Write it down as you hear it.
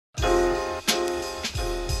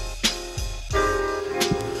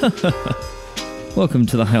Welcome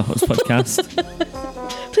to the High Hots podcast.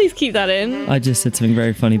 Please keep that in. I just said something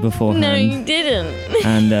very funny beforehand. No, you didn't.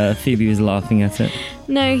 And Phoebe was laughing at it.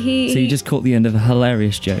 No, So you just caught the end of a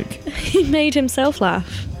hilarious joke. He made himself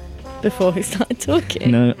laugh before he started talking.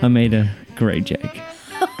 No, I made a great joke.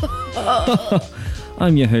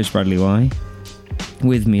 I'm your host, Bradley Y.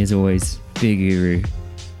 With me, as always, Big Guru,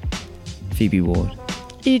 Phoebe Ward.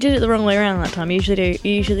 You did it the wrong way around that time. You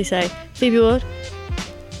usually say, Phoebe Ward,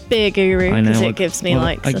 Big Guru, because it gives me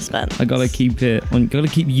suspense. I gotta keep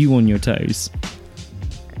you on your toes.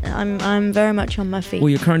 I'm very much on my feet. Well,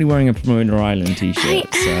 you're currently wearing a Promoter Island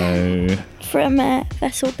t-shirt, so... From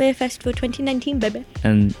Vessel Beer Festival 2019, baby.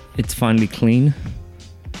 And it's finally clean.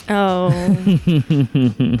 Oh.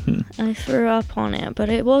 I threw up on it, but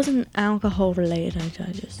it wasn't alcohol related.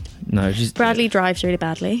 I just... No, just... Bradley drives really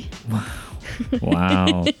badly.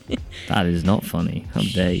 Wow. That is not funny. How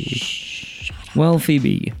dare you? Well,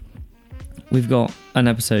 Phoebe, we've got an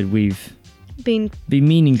episode we've been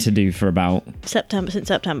meaning to do for about... since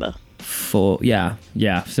September.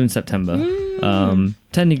 Since September.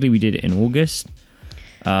 Technically we did it in August,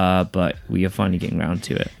 but we are finally getting around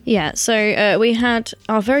to it. Yeah, so we had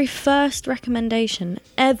our very first recommendation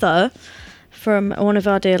ever from one of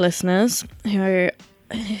our dear listeners who's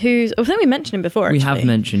I think we mentioned him before, actually. We have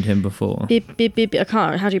mentioned him before. I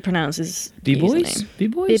can't, how do you pronounce his B-Boys?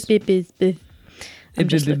 B-Boys? I'm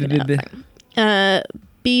just looking it up.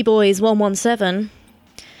 B-Boys117.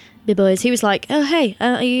 B-Boys. He was like, oh, hey,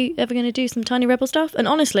 are you ever going to do some Tiny Rebel stuff? And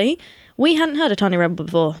honestly, we hadn't heard of Tiny Rebel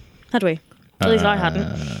before, had we? At least I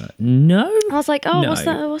hadn't. No. I was like, oh, no. What's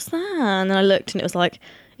that? And then I looked and it was like,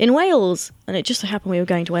 in Wales. And it just so happened we were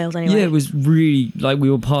going to Wales anyway. Yeah, it was really, like, we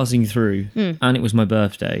were passing through and it was my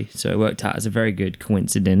birthday. So it worked out as a very good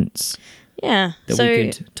coincidence. Yeah. That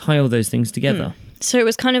we could tie all those things together. So it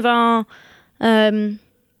was kind of our...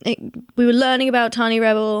 we were learning about Tiny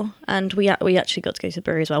Rebel, and we actually got to go to the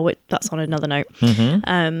brewery as well. That's on another note.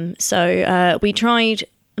 So we tried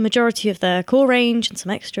a majority of their core range and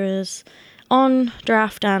some extras on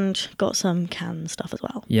draft, and got some canned stuff as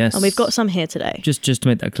well. Yes, and we've got some here today. Just to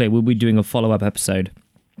make that clear, we'll be doing a follow-up episode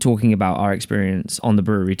talking about our experience on the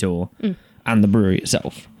brewery tour and the brewery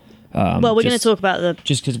itself. Well, we're going to talk about the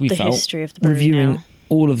history of the brewery reviewing now.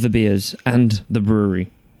 All of the beers and the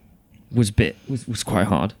brewery was quite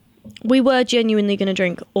hard. We were genuinely going to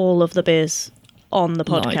drink all of the beers on the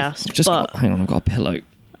podcast. Hang on, I've got a pillow.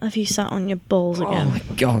 Have you sat on your balls again? Oh my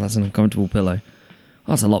god, that's an uncomfortable pillow. Oh,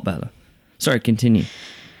 that's a lot better. Sorry, continue.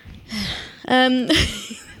 I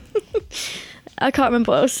can't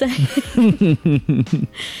remember what I was saying.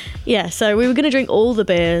 Yeah, so we were going to drink all the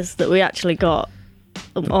beers that we actually got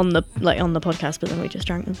on the podcast, but then we just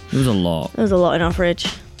drank them. It was a lot. There was a lot in our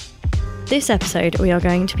fridge. This episode, we are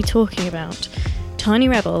going to be talking about Tiny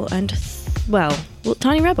Rebel and,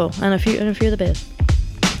 Tiny Rebel and a few of the beers.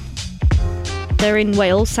 They're in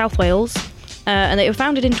Wales, South Wales, and they were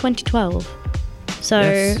founded in 2012.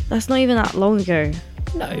 So That's not even that long ago.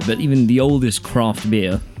 No, but even the oldest craft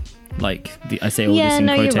beer, I say oldest in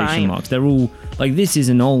quotation marks, they're all, this is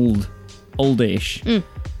an oldish,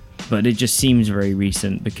 but it just seems very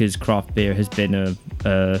recent because craft beer has been a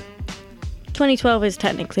 2012 is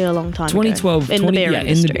technically a long time 2012 ago. In the beer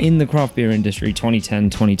industry. In the craft beer industry,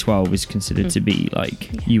 2010, 2012 is considered to be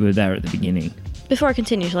you were there at the beginning. Before I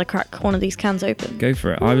continue, shall I crack one of these cans open? Go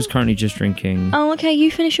for it. I was currently just drinking... Oh, okay,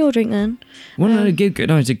 you finish your drink then. Well, no, go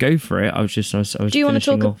for it. I was Do you want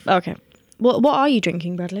to talk... Okay. What are you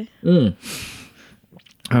drinking, Bradley?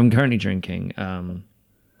 I'm currently drinking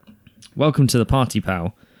Welcome to the Party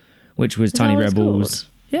Pal, which was Tiny Rebel's...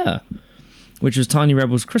 Yeah. Which was Tiny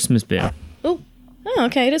Rebel's Christmas beer. Oh,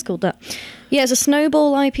 okay, it is called that. Yeah, it's a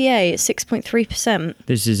Snowball IPA. It's 6.3%.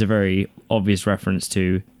 This is a very obvious reference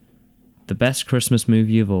to the best Christmas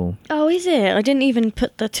movie of all. Oh, is it? I didn't even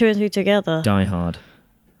put the two and two together. Die Hard.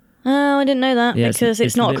 Oh, I didn't know that because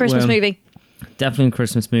it's not a Christmas movie. Definitely a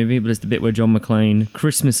Christmas movie, but it's the bit where John McClane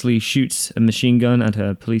Christmasly shoots a machine gun at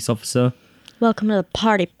a police officer. Welcome to the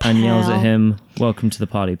party, pal. And yells at him, welcome to the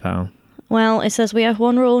party, pal. Well, it says we have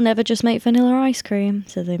one rule, never just make vanilla ice cream.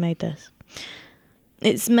 So they made this.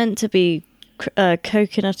 It's meant to be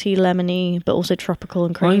coconutty, lemony, but also tropical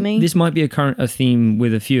and creamy. This might be a theme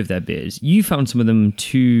with a few of their beers. You found some of them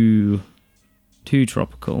too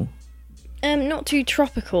tropical. Not too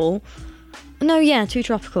tropical. No, yeah, too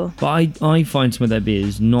tropical. But I find some of their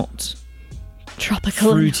beers not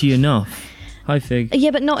tropical, fruity enough. Hi, Fig. Yeah,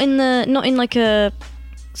 but not in like a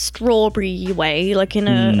strawberry way, like in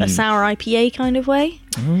a sour IPA kind of way.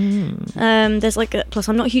 There's plus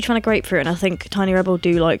I'm not a huge fan of grapefruit, and I think Tiny Rebel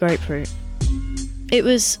do like grapefruit. It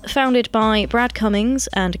was founded by Brad Cummings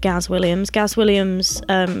and Gaz Williams. Gaz Williams,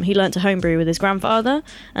 he learnt to homebrew with his grandfather,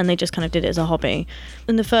 and they just kind of did it as a hobby.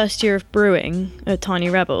 In the first year of brewing at Tiny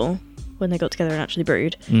Rebel, when they got together and actually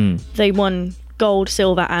brewed, they won gold,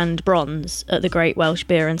 silver and bronze at the Great Welsh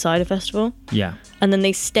Beer and Cider Festival. Yeah. And then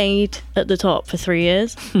they stayed at the top for 3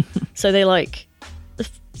 years. So they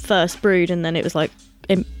first brewed, and then it was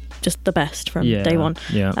just the best from day one.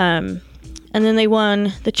 Yeah. And then they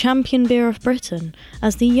won the Champion Beer of Britain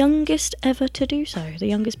as the youngest ever to do so. The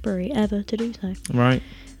youngest brewery ever to do so. Right.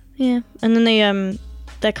 Yeah. And then they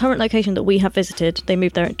their current location that we have visited, they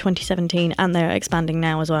moved there in 2017, and they're expanding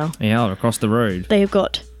now as well. Yeah, across the road. They have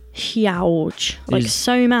got huge,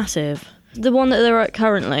 so massive. The one that they're at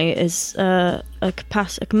currently is a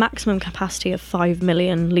maximum capacity of 5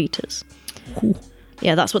 million litres. Ooh.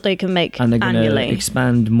 Yeah, that's what they can make annually. And they're going to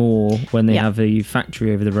expand more when they have a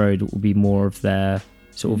factory over the road. It will be more of their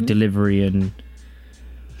sort of delivery and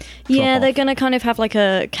yeah, they're going to kind of have like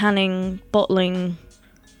a canning, bottling,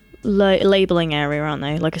 labelling area, aren't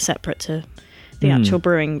they? Like a separate to the actual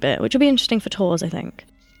brewing bit, which will be interesting for tours, I think.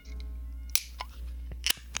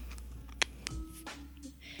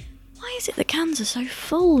 Why is it the cans are so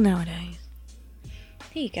full nowadays?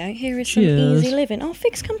 Here you go. Here is some Easy Living. Oh,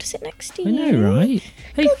 Fig's come to sit next to you. I know, right?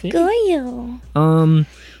 Hey, Good girl.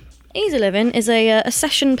 Easy Living is a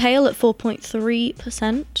session pale at 4.3%.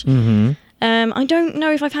 Mm-hmm. I don't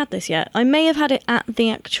know if I've had this yet. I may have had it at the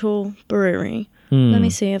actual brewery. Let me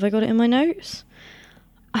see. Have I got it in my notes?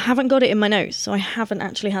 I haven't got it in my notes, so I haven't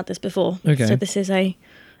actually had this before. Okay. So this is a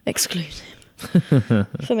exclusive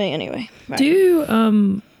for me, anyway. Right. Do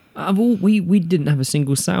you, we didn't have a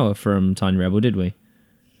single sour from Tiny Rebel, did we?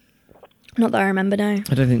 Not that I remember, no.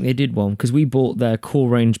 I don't think they did one, because we bought their core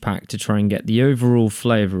range pack to try and get the overall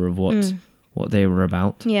flavour of what they were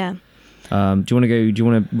about. Yeah. Do you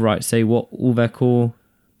want to say what all their core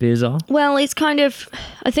beers are? Well, it's kind of,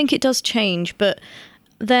 I think it does change, but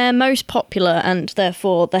their most popular and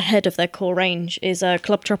therefore the head of their core range is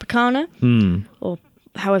Club Tropicana, or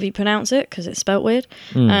however you pronounce it, because it's spelt weird.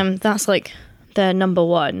 That's like their number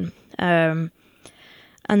one. And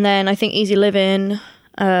then I think Easy Living,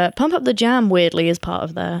 Pump Up the Jam weirdly is part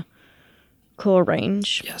of their core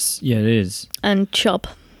range. Yes, yeah, it is. And Chub,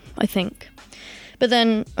 I think. But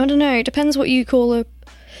then, I don't know, it depends what you call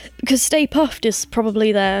because Stay Puft is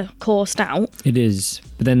probably their core stout. It is.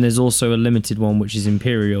 But then there's also a limited one, which is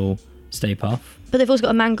Imperial Stay Puft. But they've also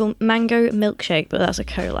got a mango milkshake, but that's a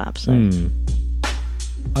collab, so...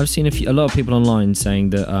 I've seen a lot of people online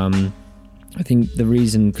saying that I think the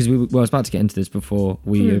reason... Because I was about to get into this before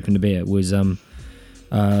we opened a beer, was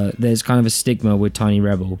there's kind of a stigma with Tiny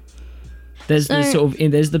Rebel. There's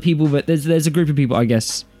the people, but there's a group of people, I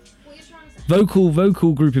guess...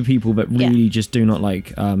 Vocal group of people that really just do not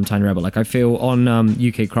like Tiny Rebel. Like, I feel on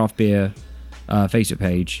UK Craft Beer Facebook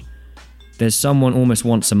page, there's someone almost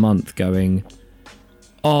once a month going,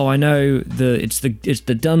 "Oh, I know it's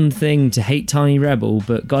the done thing to hate Tiny Rebel,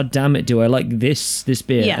 but god damn it, do I like this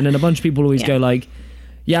beer?" Yeah. And then a bunch of people always go like,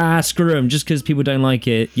 "Yeah, screw them. Just because people don't like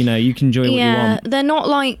it, you can enjoy what you want." They're not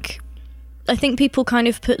like. I think people kind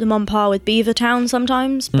of put them on par with Beavertown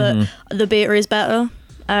sometimes, but the beer is better.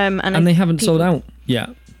 And they haven't sold out yet.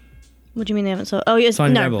 What do you mean they haven't sold? Oh, yes,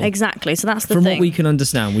 Tiny Rebel. Exactly. So that's the thing. thing. From what we can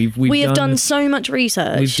understand, we have done so much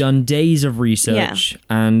research. We've done days of research,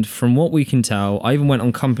 and from what we can tell, I even went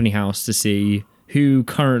on Company House to see who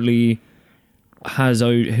currently has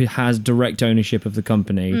direct ownership of the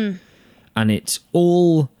company, and it's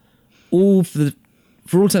all for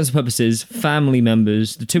all intents and purposes, family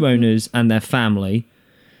members, the two owners and their family,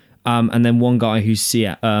 and then one guy who's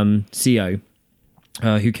CEO.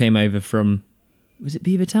 Who came over from, was it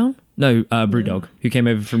Beavertown? No, Brewdog. Who came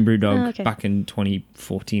over from Brewdog back in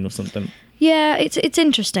 2014 or something. Yeah, it's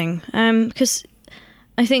interesting because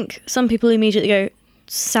I think some people immediately go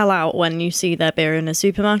sell out when you see their beer in a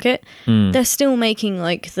supermarket. They're still making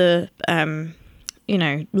like the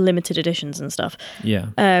limited editions and stuff. Yeah.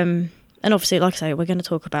 And obviously, like I say, we're going to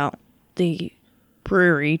talk about the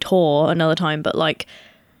brewery tour another time, but like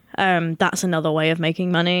that's another way of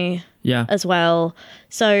making money. Yeah. As well.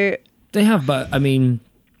 So they have, but I mean,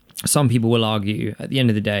 some people will argue at the end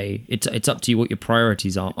of the day, it's up to you what your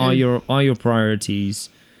priorities are. Are your priorities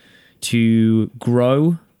to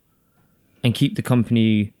grow and keep the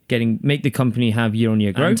company make the company have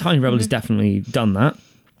year-on-year growth? Tiny Rebel has definitely done that.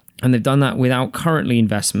 And they've done that without currently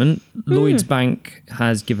investment. Lloyds Bank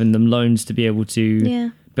has given them loans to be able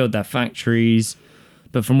to build their factories.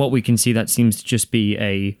 But from what we can see, that seems to just be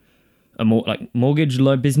a more like mortgage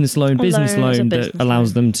business loan that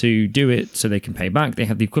allows them to do it so they can pay back. They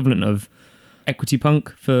have the equivalent of Equity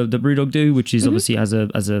Punk for the Brewdog do, which is obviously as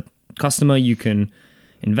a customer, you can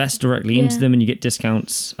invest directly into them and you get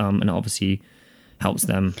discounts, and it obviously helps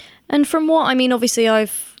them. And from what, I mean, obviously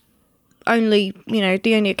I've only,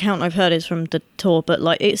 the only account I've heard is from the tour, but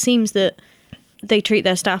like it seems that they treat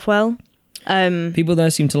their staff well. People there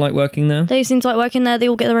seem to like working there. They seem to like working there. They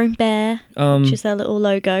all get their own bear, which is their little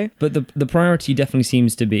logo. But the priority definitely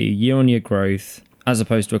seems to be year-on-year growth, as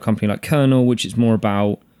opposed to a company like Kernel, which is more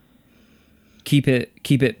about keep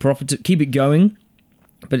it going,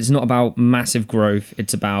 but it's not about massive growth.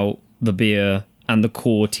 It's about the beer and the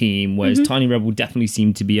core team, whereas Tiny Rebel definitely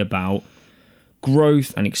seemed to be about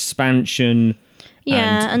growth and expansion.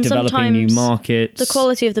 And developing new markets. The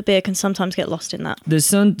quality of the beer can sometimes get lost in that. There's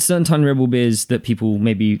certain Tiny Rebel beers that people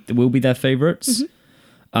maybe will be their favourites.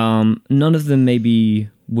 None of them maybe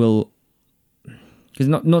will, because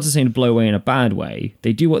not to say to blow away in a bad way.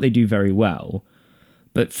 They do what they do very well,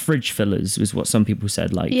 but fridge fillers is what some people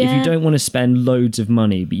said. Like if you don't want to spend loads of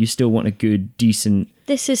money, but you still want a good, decent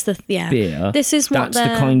beer. This is what that's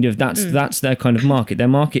their kind of market. Their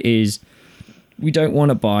market is, we don't want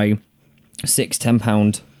to buy 6-10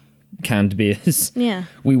 pound canned beers.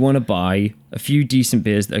 We want to buy a few decent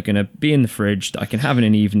beers that are going to be in the fridge that I can have in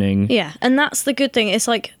an evening. And that's the good thing. It's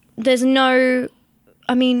like there's no,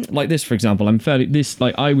 I mean, like this, for example,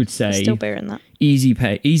 I would say still beer in that easy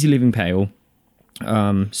living pale,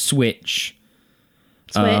 switch.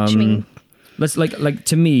 I mean, let's like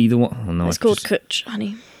to me the one. Oh no, it's called Cwtch,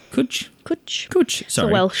 honey. Cwtch. Sorry, it's a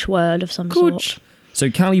Welsh word of some sort. So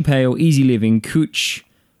Cali Pale, easy living, Cwtch.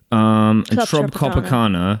 And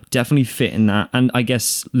Tropicana definitely fit in that, and I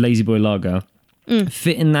guess Lazy Boy Lager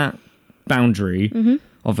fit in that boundary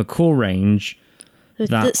of a core range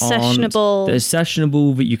that's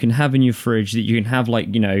sessionable, that you can have in your fridge, that you can have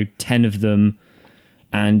 10 of them,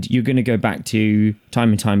 and you're going to go back to time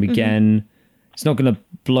and time again. It's not going to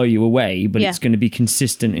blow you away, but it's going to be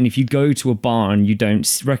consistent. And if you go to a bar and you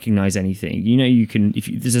don't recognize anything, you can, if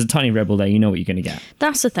there's a Tiny Rebel there, you know what you're going to get.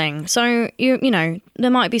 That's the thing. So, there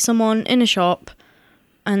might be someone in a shop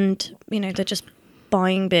and, they're just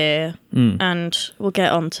buying beer, and we'll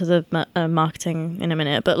get onto the marketing in a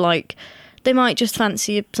minute, but they might just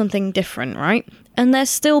fancy something different, right? And they're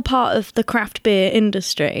still part of the craft beer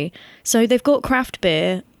industry. So they've got craft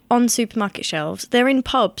beer on supermarket shelves. They're in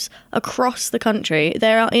pubs across the country.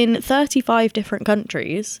 They're in 35 different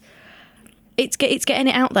countries. It's getting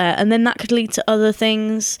it out there, and then that could lead to other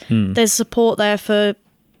things. There's support there for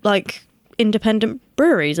independent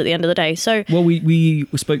breweries at the end of the day. So we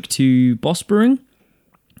spoke to Boss Brewing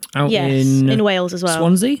out in Wales as well,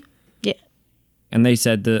 Swansea. Yeah, and they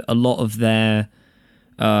said that a lot of their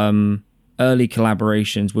early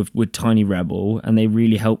collaborations with Tiny Rebel, and they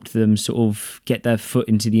really helped them sort of get their foot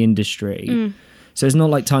into the industry. So it's not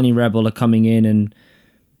like Tiny Rebel are coming in and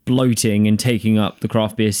bloating and taking up the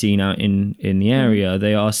craft beer scene out in the area.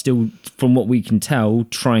 They are still, from what we can tell,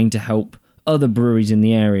 trying to help other breweries in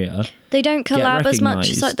the area. They don't collab as much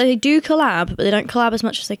as they do collab, but they don't collab as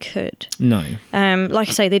much as they could. No. Like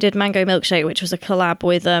I say, they did Mango Milkshake, which was a collab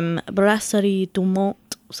with Brasserie Dumont,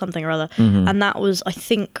 something or other, and that was, I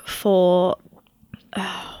think, for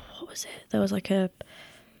what was it? There was a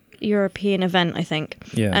European event, I think.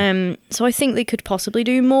 So I think they could possibly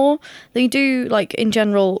do more. They do, in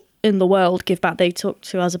general in the world, give back. They talk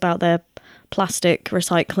to us about their plastic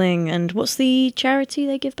recycling, and what's the charity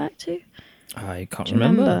they give back to? I can't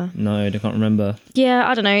remember. No, I can't remember. Yeah,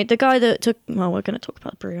 I don't know. The guy that took... Well, we're going to talk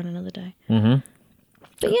about the brewery on another day.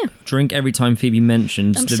 But yeah. Drink every time Phoebe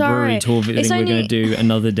mentions brewery tour thing we're going to do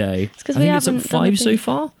another day. It's because we haven't... It's 5 so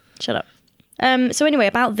far? Shut up. So anyway,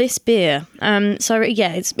 about this beer.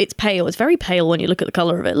 It's pale. It's very pale when you look at the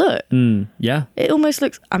colour of it. Look. Yeah. It almost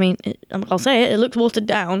looks... I'll say it. It looks watered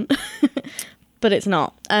down. But it's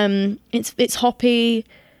not. It's hoppy.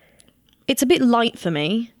 It's a bit light for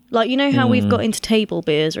me. How we've got into table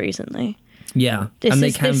beers recently. Yeah, and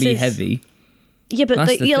they can be heavy. Yeah, but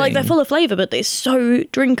they're full of flavour, but it's so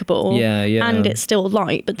drinkable. Yeah. And it's still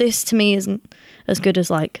light. But this, to me, isn't as good as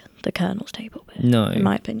the Colonel's table beer. No, in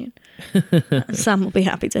my opinion. Sam will be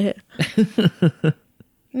happy to hear.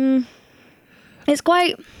 It's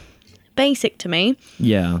quite basic to me.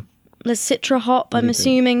 Yeah. There's Citra hop, I'm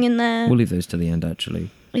assuming, in there. We'll leave those to the end, actually.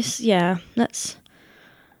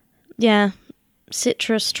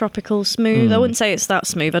 Citrus, tropical, smooth. I wouldn't say it's that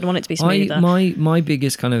smooth. I'd want it to be smoother. My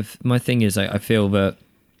biggest my thing is I feel that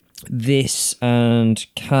this and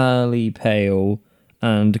Cali Pale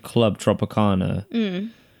and Club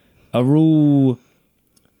Tropicana are all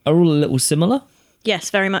a little similar.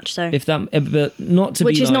 Yes, very much so. But not to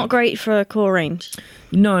Which be is not great for a core range.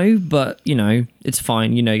 No, but it's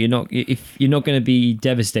fine. You're not going to be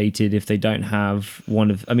devastated if they don't have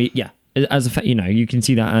one of. I mean, yeah, as a fact, you can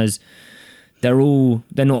see that as they're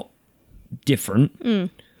not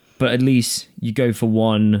different, but at least you go for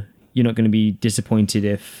one. You're not going to be disappointed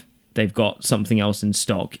if they've got something else in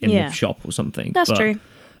stock in the shop or something. That's true.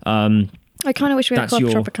 I kind of wish we had Club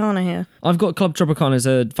Tropicana here. I've got Club Tropicana as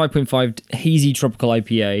a 5.5 hazy tropical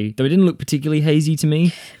IPA, though it didn't look particularly hazy to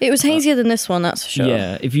me. It was hazier than this one, that's for sure.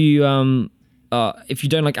 Yeah, if you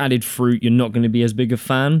don't like added fruit, you're not going to be as big a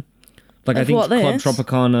fan. Like, I think Club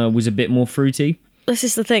Tropicana was a bit more fruity. This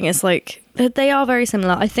is the thing, it's like, they are very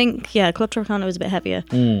similar. I think, Club Tropicana was a bit heavier,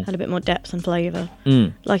 had a bit more depth and flavour.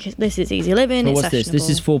 Like, this is easy living, well, what's this? This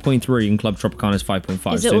is 4.3 and Club Tropicana is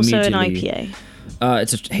 5.5. Is it also an IPA?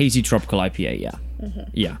 It's a hazy tropical IPA, yeah.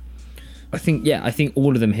 Yeah. I think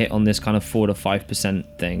all of them hit on this kind of 4 to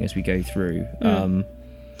 5% thing as we go through.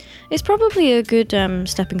 It's probably a good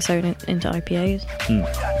stepping stone into IPAs.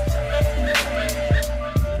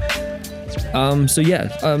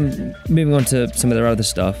 Moving on to some of their other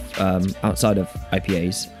stuff outside of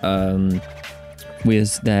IPAs,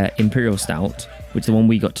 was their Imperial Stout, which the one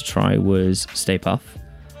we got to try was Stay Puft,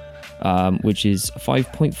 which is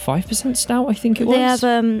 5.5% stout, I think it was. They have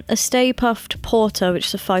a Stay Puft Porter, which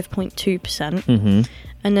is a 5.2%.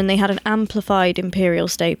 And then they had an amplified Imperial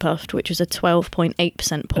Stay Puft, which was a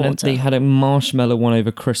 12.8% porter. And they had a marshmallow one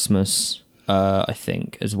over Christmas, I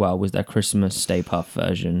think, as well, was their Christmas Stay Puft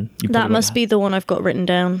version. That must be the one I've got written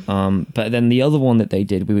down. But then the other one that they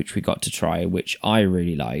did, which we got to try, which I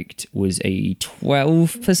really liked, was a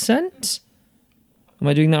 12%. Am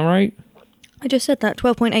I doing that right? I just said that,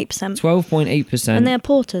 12.8%. 12.8%. And they're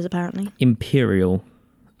porters, apparently. Imperial.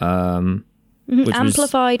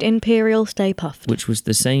 Amplified Imperial Stay Puft. Which was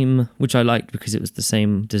the same, which I liked because it was the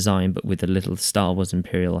same design, but with a little Star Wars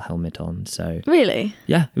Imperial helmet on. So really?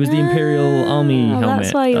 Yeah, it was the Imperial Army helmet.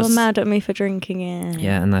 That's why you were mad at me for drinking it.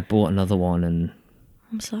 Yeah, and I bought another one and...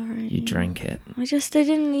 I'm sorry. You drank it. I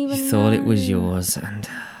didn't even You thought it was yours, and...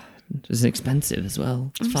 It was expensive as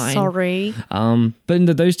well. It's fine. Sorry.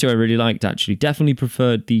 But those two I really liked, actually. Definitely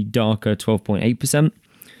preferred the darker 12.8%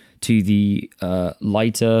 to the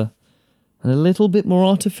lighter and a little bit more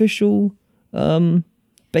artificial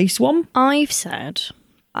base one. I've said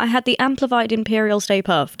I had the amplified Imperial Stay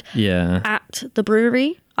Puft at the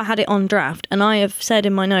brewery. I had it on draft, and I have said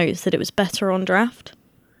in my notes that it was better on draft.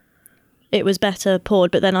 It was better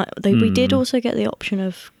poured, but then we did also get the option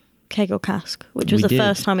of keg or cask, which was the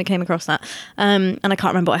first time we came across that, and I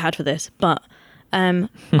can't remember what I had for this, but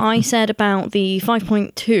I said about the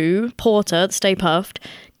 5.2 porter, the Stay Puft,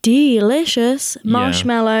 delicious,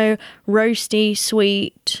 marshmallow, roasty,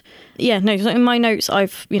 sweet. So in my notes I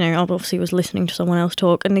obviously was listening to someone else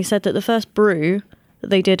talk, and they said that the first brew that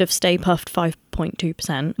they did of Stay Puft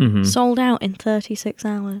 5.2% sold out in 36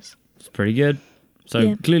 hours. It's pretty good.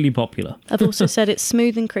 So clearly popular. I've also said it's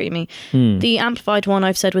smooth and creamy. The amplified one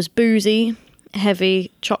I've said was boozy,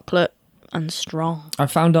 heavy, chocolate, and strong. I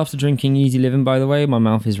found after drinking Easy Living, by the way, my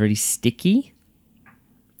mouth is really sticky.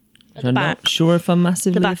 I'm not sure if I'm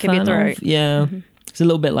massively a fan of your throat. Yeah. It's a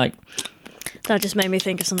little bit like... That just made me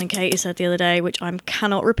think of something Katie said the other day, which I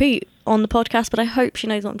cannot repeat on the podcast, but I hope she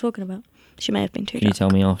knows what I'm talking about. She may have been too Can you tell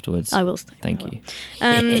me afterwards? I will. Thank you.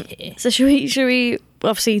 So should we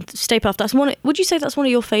obviously Stay Puft, that's one. Would you say that's one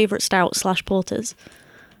of your favourite stouts / porters?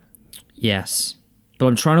 Yes. But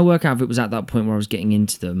I'm trying to work out if it was at that point where I was getting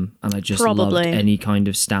into them and I just loved any kind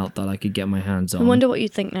of stout that I could get my hands on. I wonder what you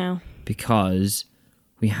think now. Because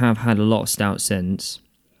we have had a lot of stouts since,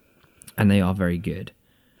 and they are very good.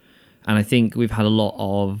 And I think we've had a lot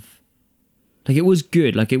of... Like, it was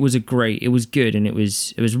good. Like, it was good, and it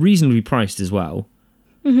was reasonably priced as well.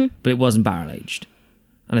 But it wasn't barrel-aged.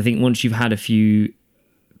 And I think once you've had a few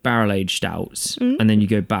barrel-aged stouts, and then you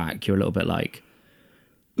go back, you're a little bit like...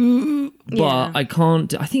 But I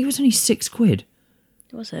can't... I think it was only £6.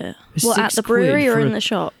 Was it? What, at the brewery or in the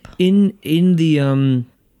shop? In the...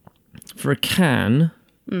 For a can,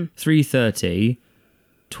 330,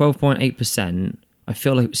 12.8%, I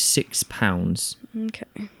feel like it was £6.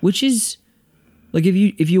 Okay. Which is... Like,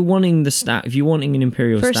 if you're wanting the stout, if you're wanting an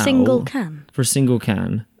Imperial stout... For a single can? For a single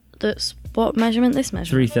can. That's what measurement this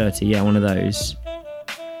measurement? 330, yeah, one of those.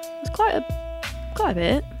 It's quite a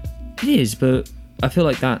bit. It is, but I feel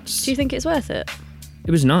like that's... Do you think it's worth it?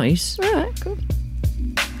 It was nice. Alright, cool.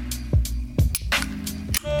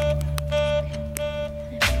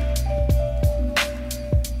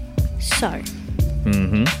 So.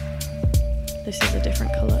 This is a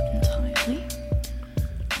different colour entirely.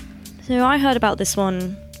 So I heard about this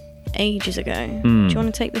one ages ago. Do you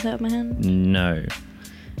want to take this out of my hand? No.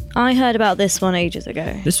 I heard about this one ages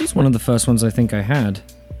ago. This was one of the first ones I think I had.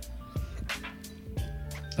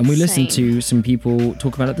 And we listened to some people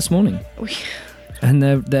talk about it this morning. And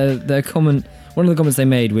their comment, one of the comments they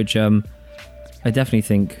made, which I definitely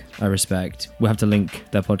think I respect. We'll have to link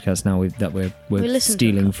their podcast now that we're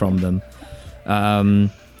stealing from them.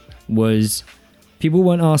 Was people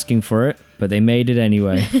weren't asking for it, but they made it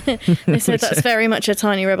anyway. They said that's very much a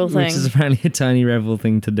Tiny Rebel thing. Which is apparently a Tiny Rebel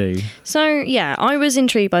thing to do. So, yeah, I was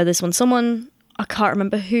intrigued by this one. Someone, I can't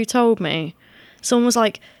remember who told me. Someone was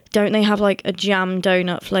like, don't they have like a jam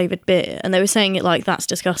donut flavoured beer? And they were saying it like, that's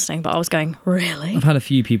disgusting. But I was going, really? I've had a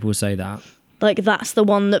few people say that. Like, that's the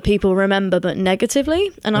one that people remember, but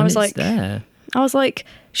negatively? And I was like, there. I was like,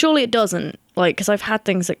 surely it doesn't. Like, because I've had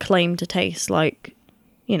things that claim to taste like,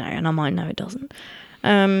 you know, and I might know it doesn't.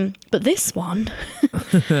 But this one,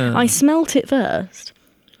 I smelt it first,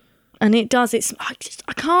 and it does.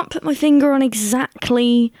 I can't put my finger on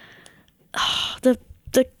exactly the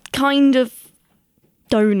kind of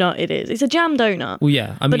donut it is. It's a jam donut. Well,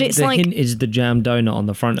 yeah, I mean, but it's the hint is the jam donut on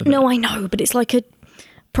the front of it. No, I know, but it's like a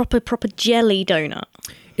proper jelly donut.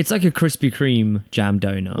 It's like a Krispy Kreme jam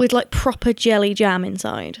donut with like proper jelly jam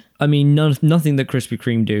inside. I mean, nothing that Krispy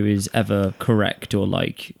Kreme do is ever correct or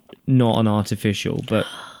like not an artificial, but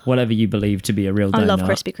whatever you believe to be a real donut, I love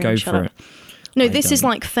Krispy Kreme. Go for it. No, this is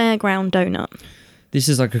like fairground donut. This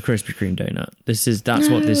is like a Krispy Kreme donut. That's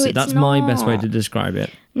what this is. That's my best way to describe it.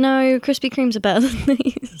 No, Krispy Kremes are better than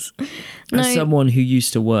these. As someone who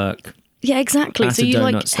used to work, yeah, exactly. So you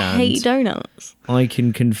like hate donuts. I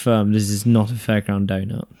can confirm this is not a fairground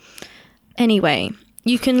donut. Anyway,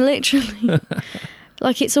 you can literally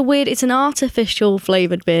like it's an artificial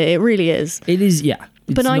flavoured beer. It really is. It is, yeah.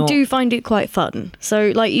 But I do find it quite fun.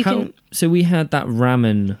 So like you can. So we had that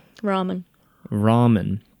ramen.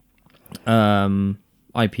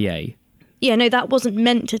 IPA. Yeah, no, that wasn't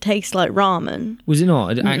meant to taste like ramen. Was it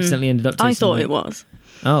not? It accidentally ended up tasting I thought it was.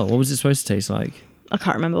 Oh, what was it supposed to taste like? I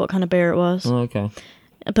can't remember what kind of beer it was. Oh, okay.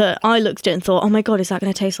 But I looked at it and thought, oh my God, is that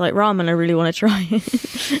going to taste like ramen? I really want to try it.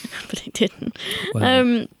 But it didn't.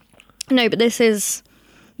 Wow. No, but this is...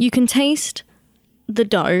 You can taste the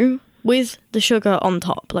dough with the sugar on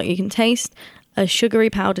top. Like, you can taste a sugary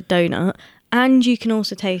powdered donut, and you can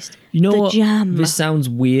also taste the jam. This sounds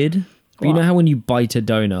weird. But you know how when you bite a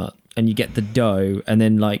donut and you get the dough, and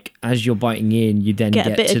then like as you're biting in, you then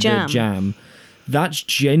get to the jam. That's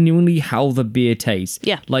genuinely how the beer tastes.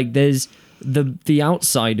 Yeah. Like there's the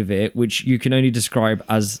outside of it, which you can only describe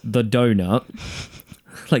as the donut,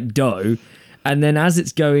 like dough. And then as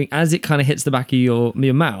it kind of hits the back of your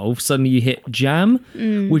mouth, suddenly you hit jam,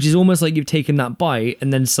 which is almost like you've taken that bite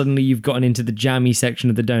and then suddenly you've gotten into the jammy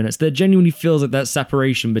section of the donuts. There genuinely feels like that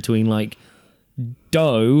separation between like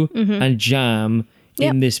dough and jam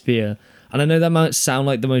in this beer. And I know that might sound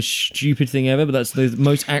like the most stupid thing ever, but that's the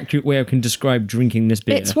most accurate way I can describe drinking this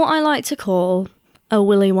beer. It's what I like to call a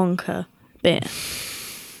Willy Wonka beer.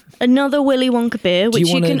 Another Willy Wonka beer, which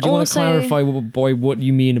you can also... Do you want to clarify, what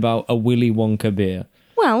you mean about a Willy Wonka beer?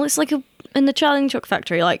 Well, it's like in the Charlie and the Chocolate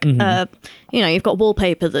Factory, like, you've got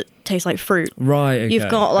wallpaper that tastes like fruit. Right, okay. You've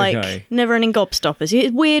got, like, never-ending gobstoppers.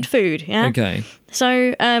 It's weird food, yeah? Okay.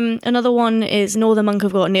 So, another one is Northern Monk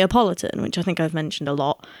have got Neapolitan, which I think I've mentioned a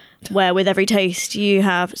lot, where with every taste you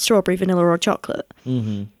have strawberry, vanilla, or chocolate.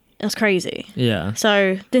 Mm-hmm. That's crazy. Yeah.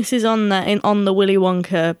 So this is on the Willy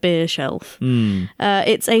Wonka beer shelf.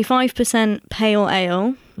 It's a 5% pale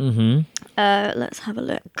ale. Mm-hmm. Let's have a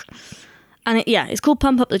look. And it's called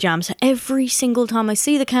Pump Up the Jam. So every single time I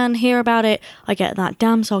see the can, hear about it, I get that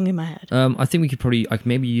damn song in my head. I think we could probably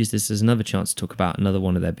maybe use this as another chance to talk about another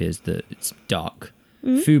one of their beers that it's dark.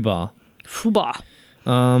 Fubar.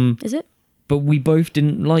 Is it? But we both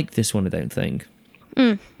didn't like this one, I don't think.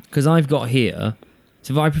 Because I've got here...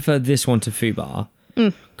 So I prefer this one to Fubar,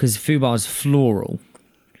 because Fubar's floral.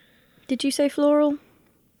 Did you say floral?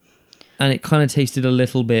 And it kind of tasted a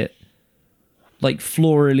little bit like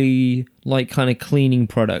florally, like kind of cleaning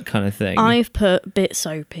product kind of thing. I've put bit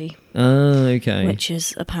soapy. Oh, okay. Which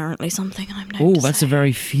is apparently something I'm known to that's say. a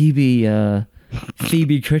very Phoebe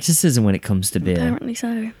criticism when it comes to beer. Apparently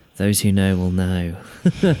so. Those who know will know.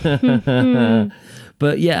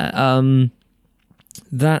 But yeah,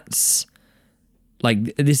 that's...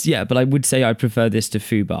 Like this, yeah, but I would say I prefer this to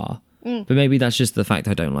Fubar. But maybe that's just the fact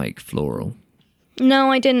I don't like floral.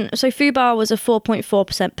 No, I didn't. So Fubar was a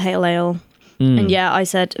 4.4% pale ale. And yeah, I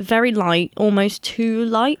said very light, almost too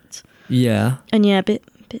light. Yeah. And yeah, bit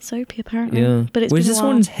soapy apparently. Yeah. But it's this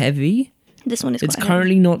one's heavy. This one is It's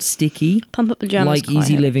currently not sticky. Pump Up the Jam like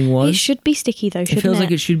Easy Living was. It should be sticky though, shouldn't it? It feels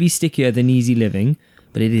like it should be stickier than Easy Living.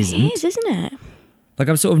 but it isn't. It is, isn't it? Like,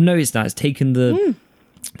 I've sort of noticed that it's taken the...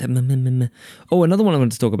 Oh, another one I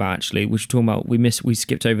wanted to talk about, actually, which we're talking about, we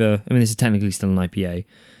skipped over. I mean, this is technically still an IPA.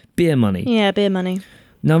 Beer Money. Yeah, Beer Money.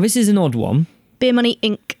 Now, this is an odd one. Beer Money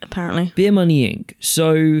Inc., apparently. Beer Money Inc.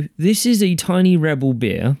 So, this is a Tiny Rebel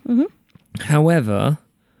beer. Mm-hmm. However,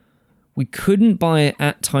 we couldn't buy it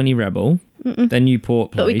at Tiny Rebel, their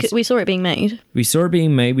Newport place. But we saw it being made. We saw it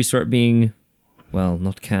being made. We saw it being, well,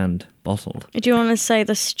 not canned, bottled. Do you want to say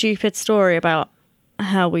the stupid story about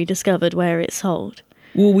how we discovered where it's sold?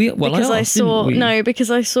 Because I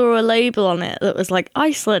saw a label on it that was like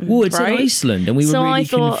Iceland. Well, it's right? in Iceland, and we were really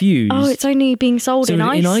confused. Oh, it's only being sold in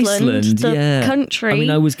Iceland, the country. I mean,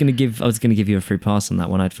 I was going to give you a free pass on that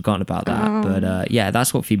one. I'd forgotten about that, but yeah,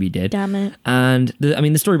 that's what Phoebe did. Damn it! And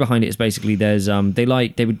the story behind it is basically there's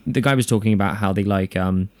the guy was talking about how they like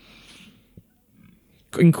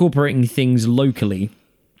incorporating things locally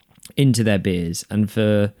into their beers, and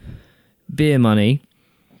for Beer Money,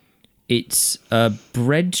 it's a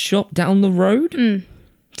bread shop down the road.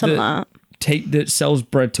 Something like that. That sells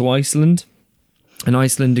bread to Iceland. And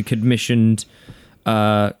Iceland had commissioned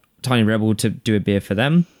Tiny Rebel to do a beer for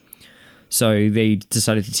them. So they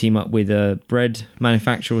decided to team up with a bread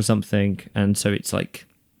manufacturer or something. And so it's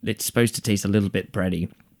supposed to taste a little bit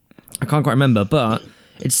bready. I can't quite remember, but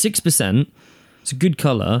it's 6%. It's a good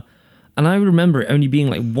colour. And I remember it only being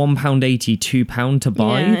like £1.80, £2 to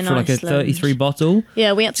buy for like Iceland. A 33 bottle.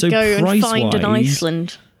 Yeah, we had to go and find an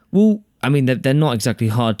Iceland. Well, I mean, they're not exactly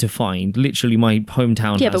hard to find. Literally, my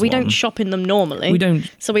hometown has but we one. don't shop in them normally. We don't.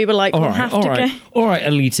 So we were like, we'll have to go. All right,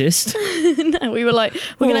 elitist. No, we were like,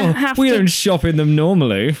 we're going to have to. We don't shop in them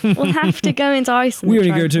normally. We'll have to go into Iceland. We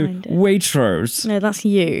only go to Waitrose. No, that's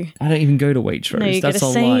you. I don't even go to Waitrose. No, you that's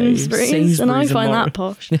go to a lie. Sainsbury's, and I find that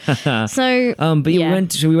posh. So, but yeah,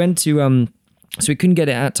 we went to so we couldn't get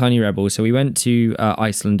it at Tiny Rebel, so we went to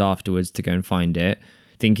Iceland afterwards to go and find it,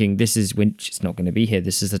 thinking it's not going to be here.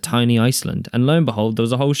 This is a tiny Iceland, and lo and behold, there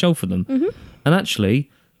was a whole shelf of them, and actually,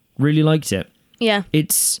 really liked it. Yeah,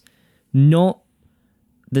 it's not.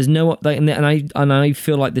 There's no and I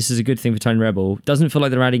feel like this is a good thing for Tiny Rebel. Doesn't feel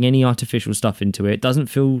like they're adding any artificial stuff into it. Doesn't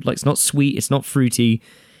feel like it's not sweet. It's not fruity.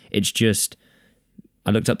 It's just. I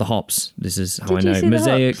looked up the hops. This is how I know.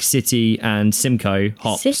 Mosaic, City, and Simcoe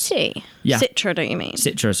hops. City? Yeah. Citra, don't you mean?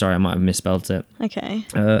 Citra, sorry, I might have misspelled it. Okay.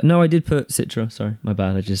 No, I did put Citra, sorry, my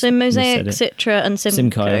bad. I just So Mosaic, Citra, and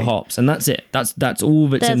Simcoe hops, and that's it. That's all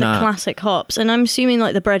that's in that. They're the classic hops, and I'm assuming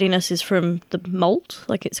like the breadiness is from the malt,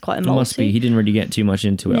 like it's quite a malty. It must be. He didn't really get too much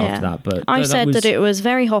into it after that, but I said that it was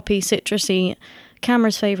very hoppy, citrusy.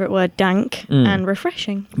 Camera's favourite word, dank, and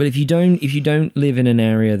refreshing. But if you don't live in an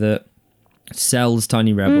area that sells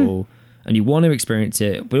Tiny Rebel and you want to experience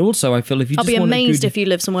it, but also I feel if you I'll just be want amazed if you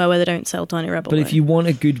live somewhere where they don't sell Tiny Rebel. But if you want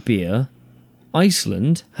a good beer,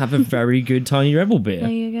 Iceland have a very good Tiny Rebel beer. There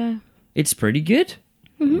you go. It's pretty good.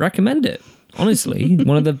 Recommend it. Honestly,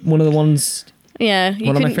 one of the ones. Yeah,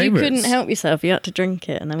 one of my favorites. You couldn't help yourself. You had to drink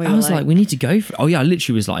it, and then I was like, we need to go for it. Oh yeah, I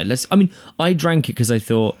literally was like, let's. I mean, I drank it because I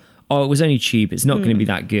thought, oh, it was only cheap. It's not going to be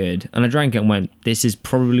that good. And I drank it and went, this is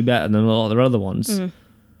probably better than a lot of the other ones.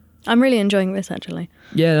 I'm really enjoying this, actually.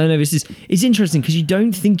 Yeah, I know. It's interesting because you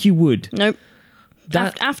don't think you would. Nope.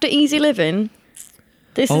 After Easy Living,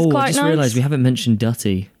 this is quite nice. I just realised we haven't mentioned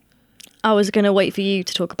Dutty. I was going to wait for you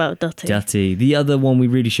to talk about Dutty. Dutty. The other one we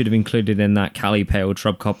really should have included in that Cali Pale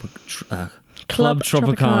Club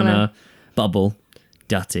Tropicana bubble.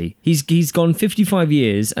 Dutty. He's gone 55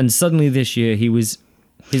 years, and suddenly this year his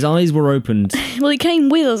eyes were opened. Well, he came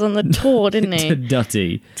with us on the tour, didn't he? To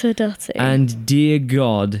Dutty. And dear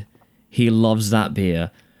God, he loves that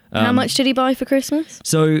beer. How much did he buy for Christmas?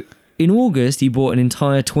 So in August, he bought an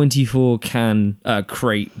entire 24-can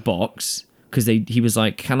crate box because he was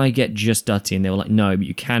like, can I get just Dutty? And they were like, no, but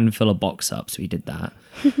you can fill a box up. So he did that.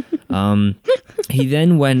 He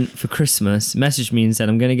then went for Christmas, messaged me and said,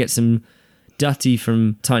 I'm going to get some Dutty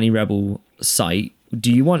from Tiny Rebel site.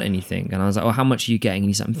 Do you want anything? And I was like, well, how much are you getting? And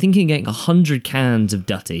he said, I'm thinking of getting 100 cans of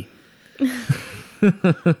Dutty.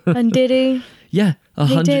 And did he? Yeah,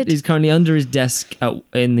 100 is currently under his desk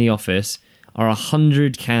in the office. Are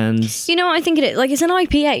 100 cans. You know what I think it is? Like, it's an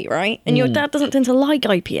IPA, right? And your dad doesn't tend to like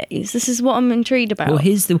IPAs. This is what I'm intrigued about.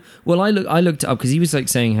 Well, I looked it up because he was like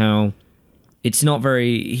saying how it's not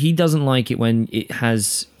very. He doesn't like it when it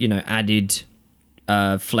has added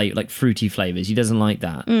flavor, like fruity flavors. He doesn't like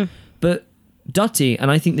that. But Dutty,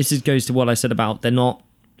 and I think this goes to what I said about they're not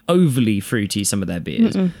overly fruity, some of their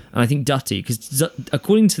beers. And I think Dutty, because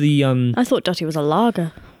according to the I thought Dutty was a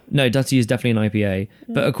lager. No, Dutty is definitely an IPA.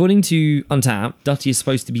 But according to Untappd, Dutty is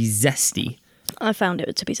supposed to be zesty. I found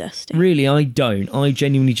it to be zesty. Really, I don't. I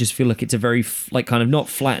genuinely just feel like it's a very, like, kind of not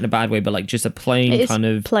flat in a bad way, but like just a plain kind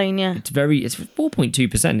of... plain, yeah. It's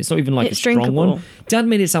 4.2%. It's not even like it's a strong drinkable. one. Dad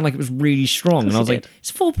made it sound like it was really strong. And I was like,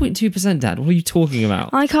 it's 4.2%, Dad. What are you talking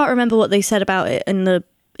about? I can't remember what they said about it in the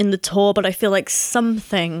tour, but I feel like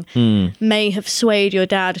something may have swayed your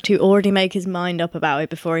dad to already make his mind up about it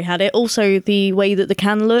before he had it. Also, the way that the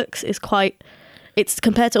can looks is quite... It's,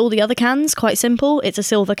 compared to all the other cans, quite simple. It's a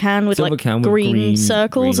silver can with green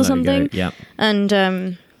circles or something. Yeah. And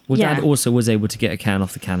Dad also was able to get a can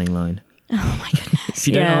off the canning line. Oh my goodness. If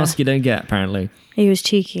you don't ask, you don't get, apparently. He was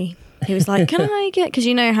cheeky. He was like, "Can I get?" Because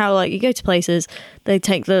you know how like you go to places, they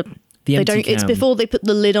take the they don't. can. It's before they put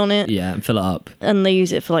the lid on it. Yeah, and fill it up. And they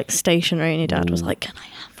use it for like stationery. And your dad was like, "Can I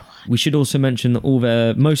have one?" We should also mention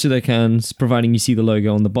that most of their cans, providing you see the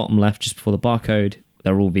logo on the bottom left just before the barcode,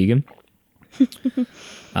 they're all vegan.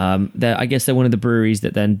 I guess they're one of the breweries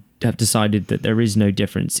that then have decided that there is no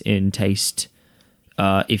difference in taste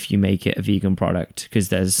if you make it a vegan product, because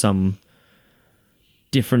there's some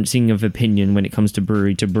differencing of opinion when it comes to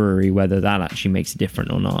brewery whether that actually makes it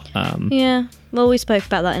different or not. Yeah, well, we spoke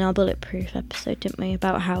about that in our Bulletproof episode, didn't we,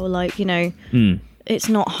 about how like, you know, it's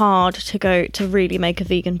not hard to really make a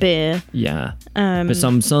vegan beer. Yeah. But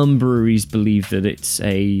some breweries believe that it's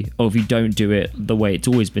if you don't do it the way it's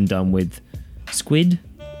always been done with squid.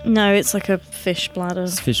 No, it's like a fish bladder.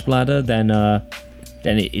 It's fish bladder, then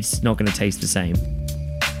it's not going to taste the same.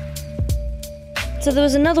 So there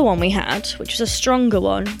was another one we had, which was a stronger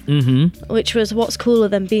one, which was What's Cooler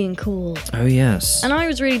Than Being Cool. Oh, yes. And I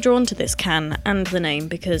was really drawn to this can and the name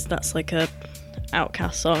because that's like a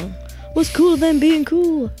Outcast song. What's cooler than being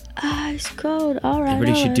cool? Ice cold, alright.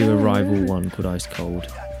 Everybody should do a rival one called Ice Cold.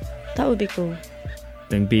 That would be cool.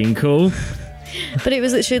 Then being cool. But it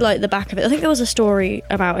was literally like the back of it. I think there was a story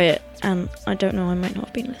about it, and I don't know, I might not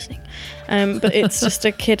have been listening. But it's just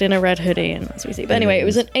a kid in a red hoodie, and that's what we see. But anyway, it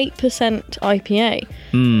was an 8%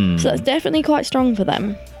 IPA. So that's definitely quite strong for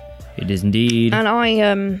them. It is indeed. And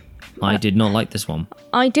I did not like this one.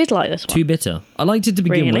 I did like this one. Too bitter. I liked it to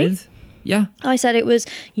begin with. Yeah. I said it was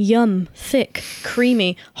yum, thick,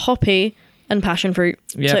 creamy, hoppy, and passion fruit.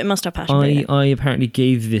 Yeah. So it must have passion fruit. I apparently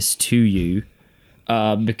gave this to you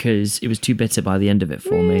because it was too bitter by the end of it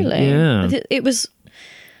for me. Yeah. It was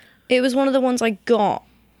one of the ones I got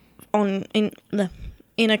in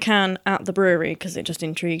a can at the brewery because it just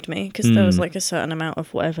intrigued me, because there was like a certain amount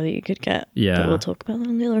of whatever that you could get. Yeah. But we'll talk about that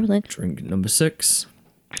on the other thing. Drink number 6.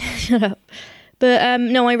 Shut up. But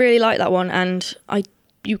no, I really like that one, and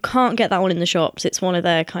you can't get that one in the shops. It's one of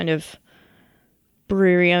their kind of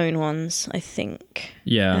brewery own ones, I think.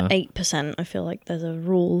 Yeah. At 8%, I feel like there's a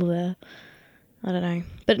rule there. I don't know.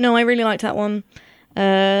 But no, I really liked that one.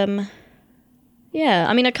 Yeah,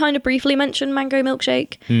 I mean, I kind of briefly mentioned Mango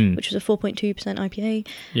Milkshake, which was a 4.2% IPA.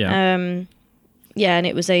 Yeah. Yeah, and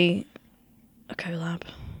it was a collab.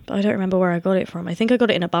 But I don't remember where I got it from. I think I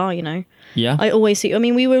got it in a bar, you know. Yeah. I always see... I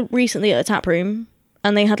mean, we were recently at a tap room,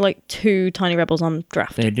 and they had like 2 Tiny Rebels on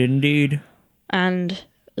draft. They did indeed. And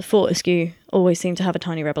the Fortescue always seem to have a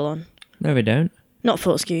Tiny Rebel on. No, they don't. Not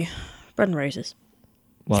Fortescue. Bread and Roses.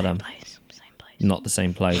 Well done. Same place. Not the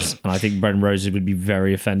same place. And I think Bread and Roses would be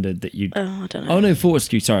very offended that you'd... Oh, I don't know. Oh, no,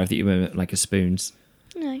 Fortescue. Sorry, I thought you meant like a Spoons.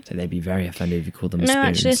 No. So they'd be very offended if you called them a No, Spoons.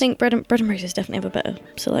 actually, I think Bread and Roses definitely have a better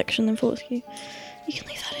selection than Fortescue. You can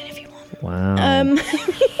leave that in if you want. Wow.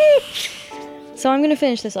 So I'm going to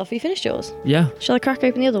finish this off. Have you finished yours? Yeah. Shall I crack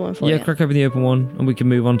open the other one for you? Yeah, crack open the open one, and we can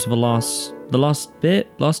move on to the last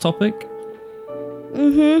topic.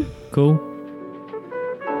 Mm-hmm. Cool.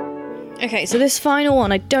 Okay, so this final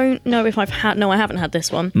one, I don't know if I've had... No, I haven't had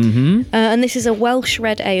this one. Mm-hmm. And this is a Welsh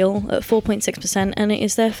Red Ale at 4.6%, and it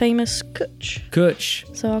is their famous Cwtch.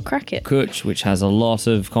 Cwtch. So I'll crack it. Cwtch, which has a lot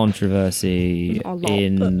of controversy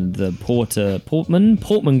the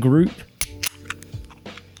Portman Group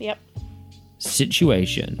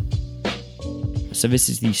situation. So this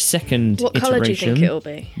is the second What iteration. colour do you think it'll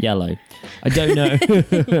be? Yellow. I don't know.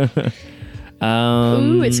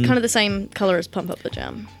 Ooh, it's kind of the same colour as Pump Up the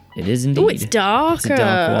Jam. It is indeed. Oh, it's darker. It's a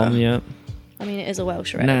dark one, yeah. I mean, it is a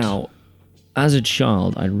Welsh Red. Now, as a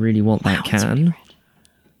child, I really want that can.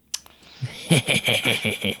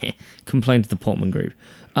 Complain to the Portman Group.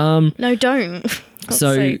 No, don't.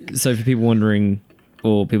 So for people wondering,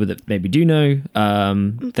 or people that maybe do know,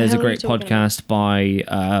 there's a great podcast by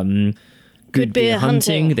Good Beer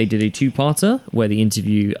Hunting. They did a 2-parter where they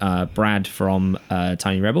interview Brad from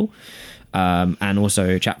Tiny Rebel, and also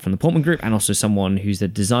a chap from the Portman Group, and also someone who's the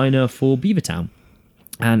designer for Beavertown.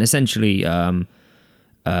 And essentially, the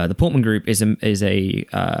Portman Group is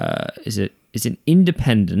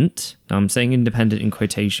independent. Now I'm saying independent in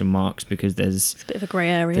quotation marks because there's a bit of a grey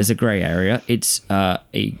area. There's a grey area. It's a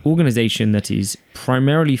organisation that is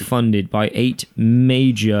primarily funded by 8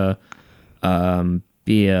 major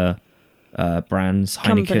beer brands.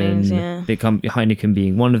 Heineken, Heineken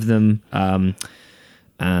being one of them,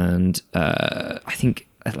 and I think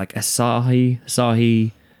like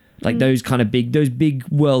Asahi, like those kind of big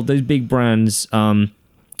brands.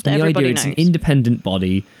 The idea knows. It's an independent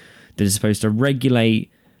body that is supposed to regulate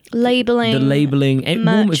labeling,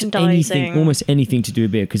 almost anything to do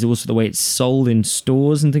with beer, because also the way it's sold in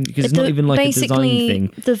stores and things, because it's not even like a design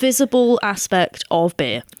thing. The visible aspect of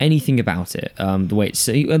beer. Anything about it, the way it's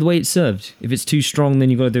served. If it's too strong, then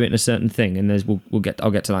you've got to do it in a certain thing, and I'll get to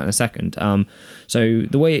that in a second. So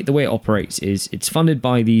the way it operates is it's funded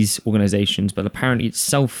by these organisations, but apparently it's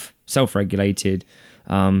self-regulated.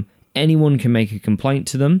 Anyone can make a complaint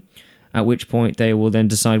to them, at which point they will then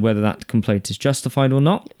decide whether that complaint is justified or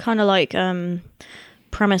not. Kind of like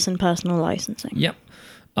premise and personal licensing. Yep.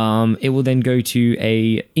 It will then go to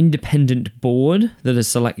a independent board that is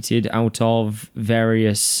selected out of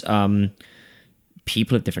various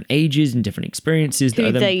people of different ages and different experiences.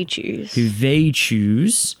 Who they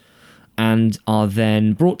choose. And are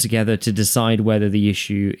then brought together to decide whether the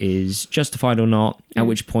issue is justified or not, at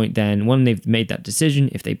which point then, when they've made that decision,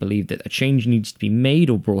 if they believe that a change needs to be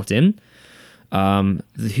made or brought in,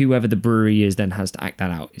 whoever the brewery is then has to act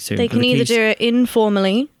that out. So they can either do it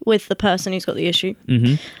informally with the person who's got the issue,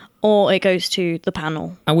 or it goes to the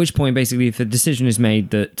panel. At which point, basically, if the decision is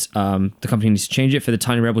made that the company needs to change it for the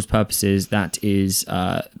Tiny Rebels purposes, that is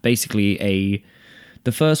basically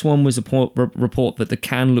the first one was a report that the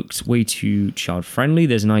can looks way too child-friendly.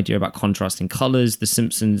 There's an idea about contrasting colours. The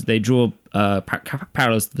Simpsons, they draw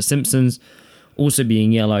parallels to The Simpsons, also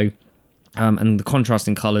being yellow. And the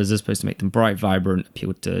contrasting colours are supposed to make them bright, vibrant,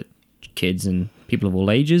 appeal to kids and people of all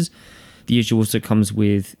ages. The issue also comes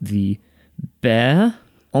with the bear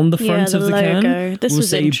on the front of the logo. can. This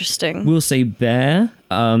was interesting. We'll say bear.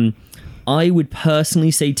 I would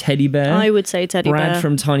personally say teddy bear. I would say teddy bear. Brad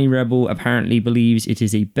from Tiny Rebel apparently believes it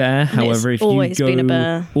is a bear. However, if always been a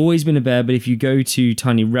bear. Always been a bear, but if you go to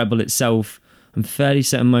Tiny Rebel itself, I'm fairly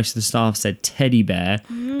certain most of the staff said teddy bear.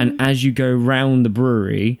 And as you go round the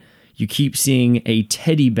brewery, you keep seeing a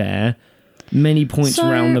teddy bear many points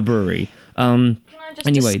around the brewery.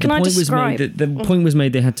 Anyway, the point was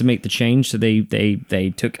made they had to make the change, so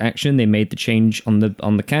they took action. They made the change on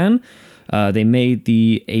the can. They made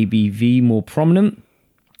the ABV more prominent.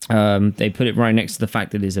 They put it right next to the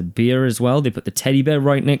fact that it's a beer as well. They put the teddy bear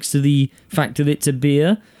right next to the fact that it's a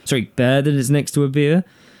beer. Sorry, bear that is next to a beer.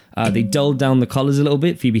 They dulled down the colours a little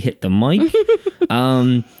bit. Phoebe hit the mic.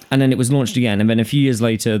 And then it was launched again. And then a few years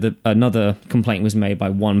later, another complaint was made by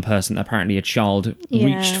one person. Apparently a child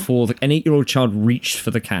reached for an 8-year-old child reached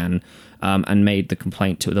for the can and made the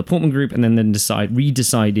complaint to the Portman Group, and then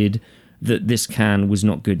redecided that this can was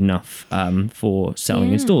not good enough for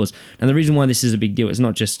selling in stores. And the reason why this is a big deal, it's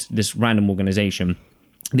not just this random organisation.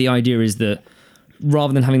 The idea is that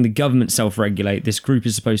rather than having the government self-regulate, this group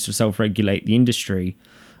is supposed to self-regulate the industry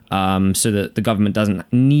so that the government doesn't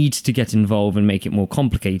need to get involved and make it more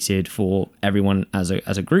complicated for everyone as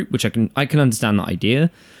a group, which I can understand that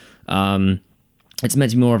idea. It's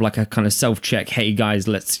meant to be more of like a kind of self-check. Hey guys,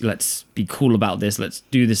 let's be cool about this. Let's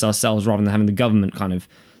do this ourselves rather than having the government kind of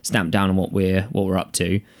stamp down on what we're up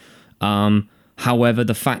to. However,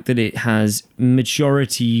 the fact that it has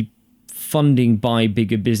majority funding by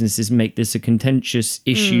bigger businesses make this a contentious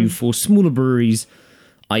issue for smaller breweries,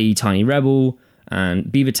 i.e. Tiny Rebel and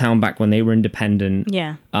Beavertown back when they were independent.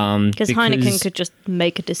 Yeah. Because Heineken could just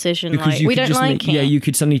make a decision like, we don't like it. Yeah, you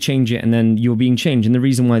could suddenly change it and then you're being changed. And the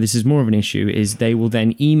reason why this is more of an issue is they will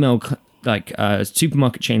then email like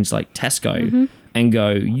supermarket chains like Tesco and go,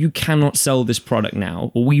 you cannot sell this product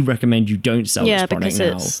now, or we recommend you don't sell this product now.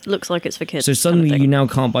 Yeah, because it looks like it's for kids. So suddenly you now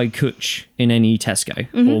can't buy Kutch in any Tesco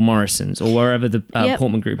or Morrison's or wherever the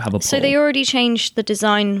Portman Group have a pull. So they already changed the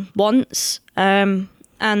design once, and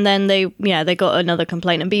then they got another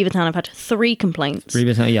complaint, and Beavertown have had 3 complaints.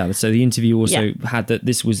 Beavertown, yeah. So the interview also had that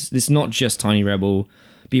this not just Tiny Rebel,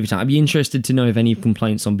 Beavertown. I'd be interested to know if any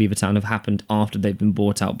complaints on Beavertown have happened after they've been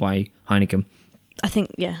bought out by Heineken. I think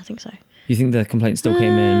so. You think the complaint still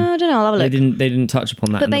came in? I don't know. I'll have a look. They didn't touch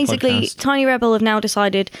upon that. But in basically, the podcast. Tiny Rebel have now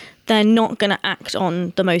decided they're not going to act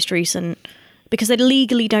on the most recent, because they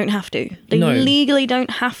legally don't have to. They legally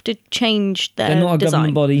don't have to change their design. They're not a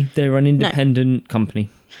government body. They're an independent company.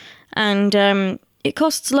 And it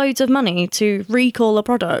costs loads of money to recall a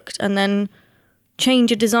product and then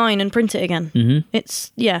change a design and print it again.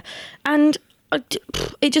 Mm-hmm. And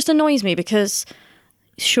it just annoys me because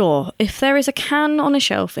sure, if there is a can on a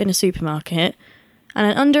shelf in a supermarket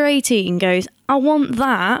and an under 18 goes, I want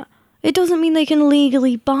that, it doesn't mean they can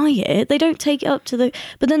legally buy it. They don't take it up to the...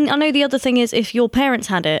 But then I know the other thing is if your parents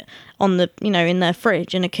had it on the, in their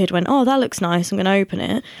fridge and a kid went, oh, that looks nice, I'm going to open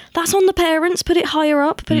it. That's on the parents. Put it higher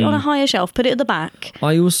up. Put it on a higher shelf. Put it at the back.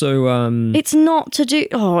 I also... it's not to do...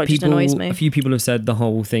 Oh, it just annoys me. A few people have said the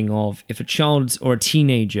whole thing of if a child or a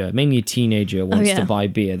teenager, mainly a teenager, wants to buy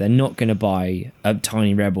beer, they're not going to buy a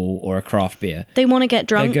Tiny Rebel or a craft beer. They want to get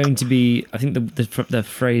drunk. They're going to be... I think the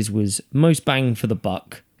phrase was most bang for the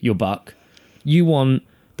buck. Your buck. You want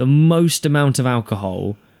the most amount of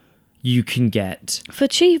alcohol you can get for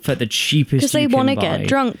cheap, for the cheapest. Because they want to get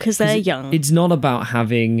drunk because they're young. It's not about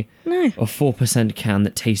having a 4% can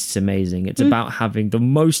that tastes amazing. It's about having the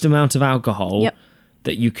most amount of alcohol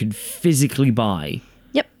that you can physically buy.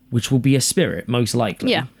 Yep. Which will be a spirit, most likely.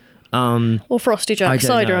 Yeah. Or Frosty Jack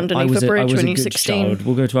cider underneath the bridge when you're 16. Child.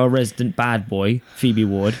 We'll go to our resident bad boy, Phoebe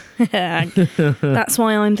Ward. That's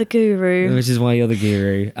why I'm the guru. Which is why you're the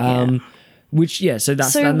guru. So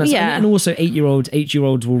that's and also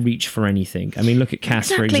 8-year-olds will reach for anything. I mean, look at Cass,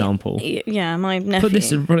 for example. Yeah, my nephew. Put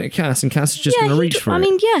this in front of Cass, and Cass is just going to reach for it. I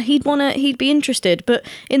mean, he'd be interested, but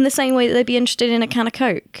in the same way that they'd be interested in a can of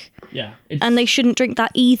Coke. Yeah. And they shouldn't drink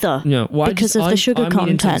that either because of the sugar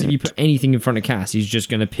content. If you put anything in front of Cass, he's just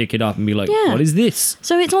going to pick it up and be like, what is this?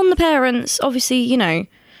 So it's on the parents. Obviously,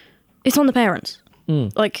 it's on the parents.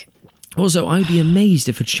 Like... Also, I'd be amazed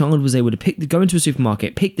if a child was able to go into a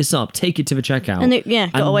supermarket, pick this up, take it to the checkout,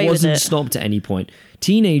 and wasn't stopped at any point.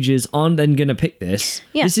 Teenagers aren't then going to pick this.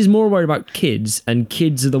 Yeah. This is more worried about kids, and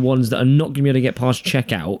kids are the ones that are not going to be able to get past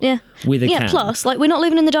checkout with a can. Plus, we're not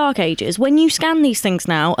living in the dark ages. When you scan these things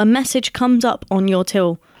now, a message comes up on your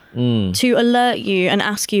till to alert you and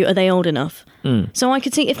ask you, are they old enough? So I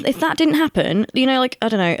could see if that didn't happen, I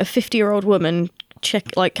don't know, a 50-year-old woman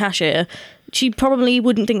cashier, she probably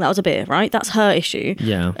wouldn't think that was a beer, right? That's her issue.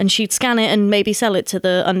 Yeah. And she'd scan it and maybe sell it to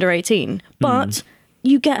the under 18. But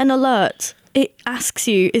you get an alert. It asks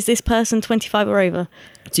you, is this person 25 or over?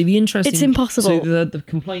 To be interesting. It's impossible. So the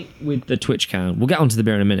complaint with the Twitch can, we'll get onto the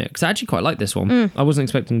beer in a minute, because I actually quite like this one. I wasn't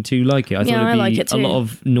expecting to like it. I thought it'd be a lot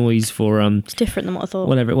of noise for... it's different than what I thought.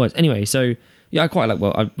 Whatever it was. Anyway, so yeah,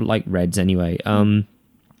 I like Reds anyway.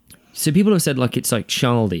 So people have said it's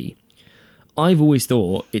childy. I've always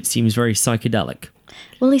thought it seems very psychedelic.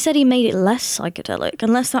 Well, he said he made it less psychedelic,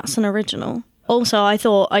 unless that's an original. Also, I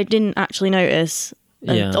thought I didn't actually notice,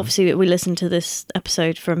 obviously we listened to this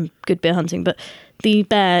episode from Good Beer Hunting, but the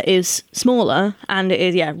bear is smaller and it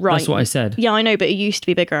is, right. That's what I said. Yeah, I know, but it used to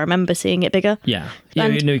be bigger. I remember seeing it bigger. Yeah.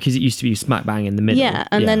 Because it used to be smack bang in the middle. Yeah,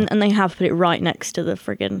 and they have put it right next to the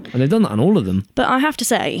friggin'... And they've done that on all of them. But I have to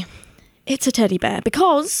say... It's a teddy bear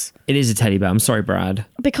because... It is a teddy bear. I'm sorry, Brad.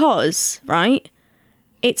 Because, right,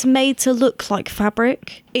 it's made to look like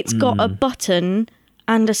fabric. It's got a button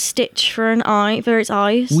and a stitch for an eye, for its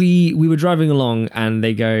eyes. We were driving along and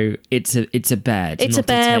they go, it's a bear. It's a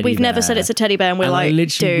bear. We've never said it's a teddy bear. And we're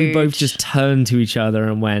we both just turned to each other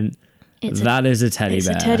and went, that is a teddy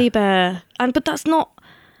bear. It's a teddy bear. But that's not...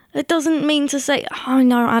 It doesn't mean to say, oh,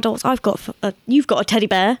 no, adults, you've got a teddy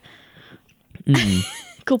bear.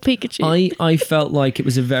 Called Pikachu. I felt like it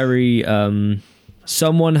was a very a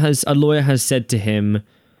lawyer has said to him,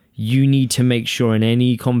 you need to make sure in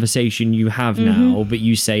any conversation you have now, but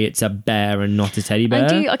you say it's a bear and not a teddy bear.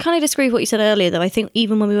 I kind of disagree with what you said earlier, though. I think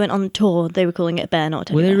even when we went on tour, they were calling it a bear, not a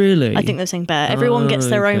teddy bear. Were they really? I think they were saying bear. Everyone gets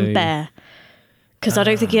their own bear. Because I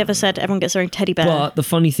don't think he ever said everyone gets their own teddy bear. But the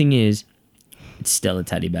funny thing is, it's still a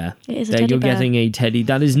teddy bear. It is a teddy bear. You're getting a teddy.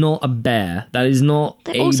 That is not a bear. That is not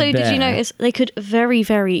a bear. Also, did you notice they could very,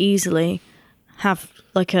 very easily have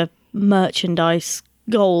a merchandise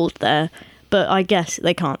gold there, but I guess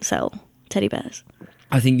they can't sell teddy bears.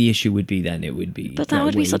 I think the issue would be then it would be... But that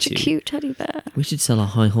would be such a cute teddy bear. We should sell a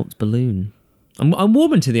high hopped balloon. I'm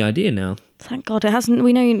warming to the idea now. Thank God it hasn't.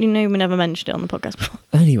 We know we never mentioned it on the podcast before.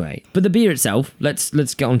 Anyway, but the beer itself, let's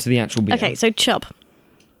get on to the actual beer. Okay, so Chub.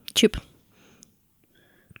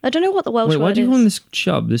 I don't know what the Welsh word is. Wait, why do you call this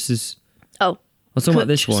Chub? This is... Oh. I was talking about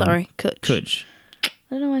this one. Sorry, Kutch. Kutch. I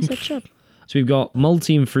don't know why I said Chub. So we've got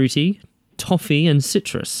malty and fruity, toffee and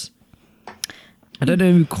citrus. I don't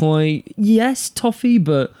know quite... Yes, toffee,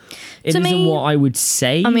 but it isn't what I would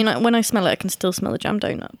say. I mean, when I smell it, I can still smell the jam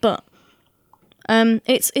donut, but...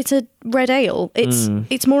 it's a red ale.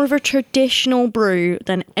 It's more of a traditional brew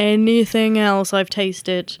than anything else I've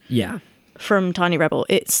tasted. Yeah. From Tiny Rebel.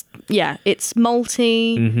 It's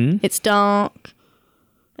malty, it's dark,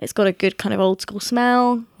 it's got a good kind of old school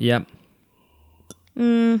smell. Yep.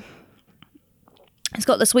 It's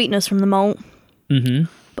got the sweetness from the malt,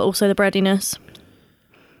 but also the breadiness.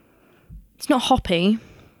 It's not hoppy.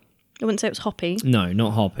 I wouldn't say it was hoppy. No,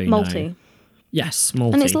 not hoppy. Malty. No. Yes,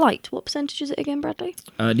 malty. And it's light. What percentage is it again, Bradley?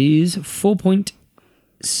 It is 4.6.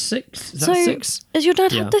 Is that 6? Has your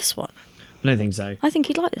dad had this one? I don't think so. I think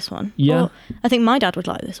he'd like this one. Yeah. Or I think my dad would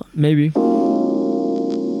like this one. Maybe.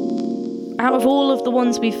 Out of all of the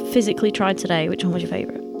ones we've physically tried today, which one was your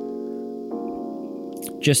favourite?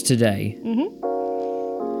 Just today.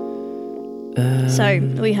 So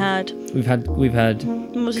we had. We've had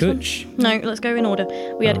Kutch. No, let's go in order.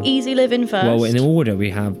 We had Easy Living first. Well, in order we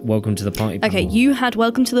have Welcome to the Party. Pal. Okay, you had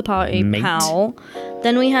Welcome to the Party, Mate. Pal.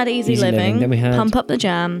 Then we had Easy Living. Then we had Pump Up the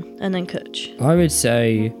Jam, and then Kutch. I would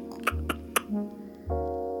say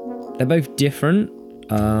they're both different.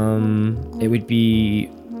 It would be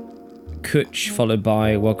Kutch followed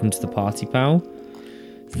by Welcome to the Party Pal,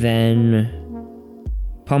 then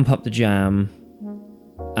Pump Up the Jam,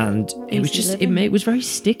 and it was just it was very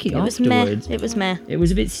sticky afterwards. It was meh. It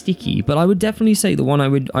was a bit sticky, but I would definitely say the one I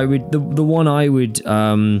would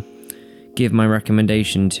give my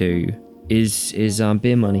recommendation to is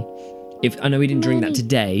Beer Money. If I know we didn't drink that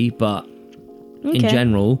today, but in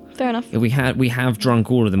general, fair enough. If we have drunk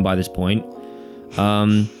all of them by this point.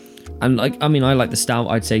 And I like the stout.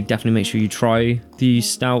 I'd say definitely make sure you try the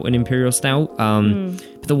stout and imperial stout.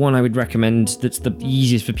 But the one I would recommend that's the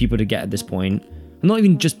easiest for people to get at this point, and not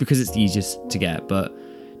even just because it's the easiest to get, but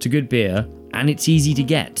it's a good beer and it's easy to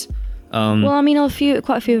get. Well, I mean,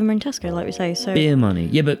 quite a few of them are in Tesco, like we say. So Beer Money,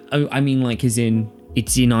 yeah, but I mean, like, as in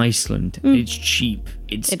it's in Iceland. It's cheap.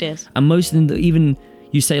 It is, and most of them, even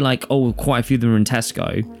you say like, oh, quite a few of them are in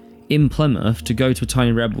Tesco. In Plymouth, to go to a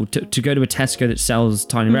Tiny Rebel, to go to a Tesco that sells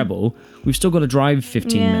Tiny Rebel, we've still got to drive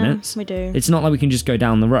 15 minutes. We do. It's not like we can just go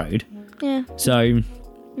down the road. Yeah. So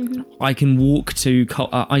I can walk to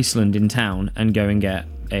Iceland in town and go and get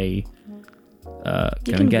a bear.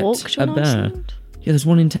 Yeah, there's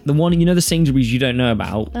one in the one, you know, the Sainsbury's you don't know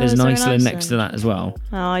about. There's an Iceland next to that as well.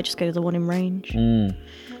 Oh, I just go to the one in Range.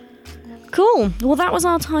 Cool. Well, that was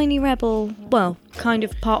our Tiny Rebel. Well, kind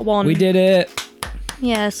of part 1. We did it.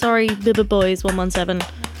 Yeah, sorry, Bibba Boys 117.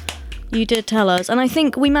 You did tell us, and I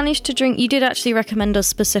think we managed to drink. You did actually recommend us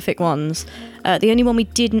specific ones. The only one we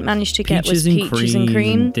didn't manage to get was Peaches and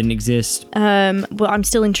Cream. Didn't exist. Well, I'm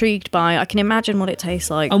still intrigued by. I can imagine what it tastes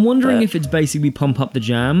like. I'm wondering if it's basically Pump Up the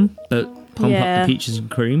Jam, but pump up the Peaches and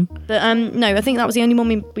Cream. But no, I think that was the only one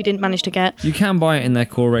we didn't manage to get. You can buy it in their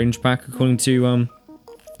core range pack, according to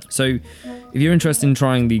So, if you're interested in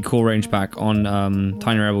trying the core range pack on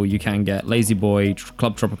Tiny Rebel, you can get Lazy Boy,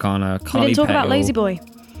 Club Tropicana, Carly We didn't talk Pale. about Lazy Boy.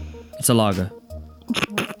 It's a lager.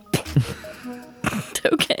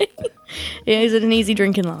 Okay. Yeah, is it an easy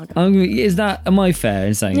drinking lager? Am I fair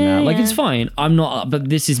in saying that? Like, it's fine. I'm not, but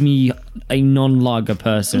this is me, a non-lager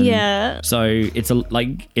person. Yeah. So it's a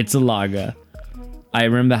lager. I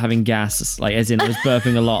remember having gas, like, as in I was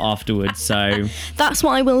burping a lot afterwards, so... That's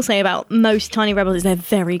what I will say about most Tiny Rebels, is they're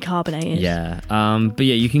very carbonated. Yeah. But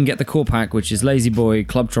yeah, you can get the core pack, which is Lazy Boy,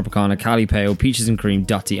 Club Tropicana, Cali Pale, Peaches and Cream,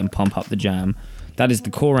 Dutty, and Pump Up the Jam. That is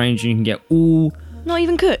the core range, and you can get all... Not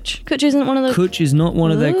even Kutch. Kutch isn't one of the... Kutch is not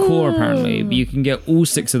one of their core, apparently, but you can get all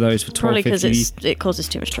 6 of those for $12.50. Probably because it causes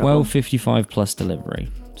too much trouble. $12.55 plus delivery.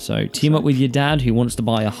 So team up with your dad who wants to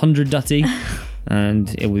buy 100 Dutty, and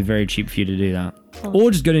it'll be very cheap for you to do that.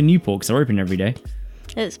 Or just go to Newport, because they're open every day.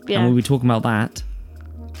 And we'll be talking about that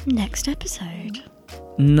next episode.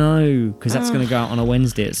 No, because that's going to go out on a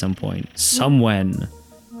Wednesday at some point. Somewhen.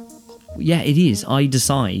 Yeah, it is. I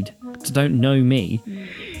decide. So don't know me.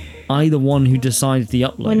 I the one who decides the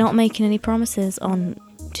upload. We're not making any promises on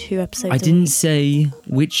 2 episodes. I didn't say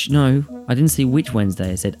which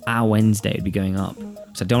Wednesday. I said our Wednesday would be going up.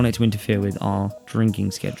 So I don't want it to interfere with our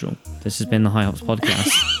drinking schedule. This has been the High Hops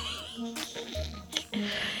Podcast.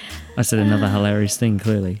 I said another hilarious thing,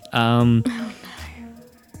 clearly. Oh, no.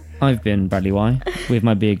 I've been Bradley Y with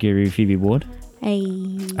my beer guru Phoebe Ward. Hey.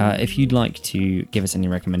 If you'd like to give us any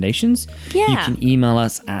recommendations, you can email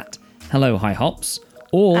us at hellohighhops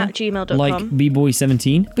or at gmail.com. like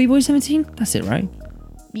bboy17. bboy17? That's it, right?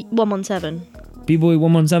 117.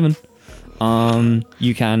 bboy117.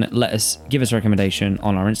 You can give us a recommendation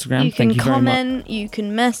on our Instagram. You can Thank you comment, very much. you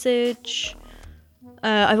can message.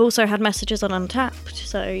 I've also had messages on Untapped,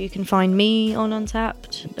 so you can find me on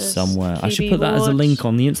Untapped somewhere. I should put that as a link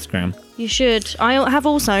on the Instagram. You should. I have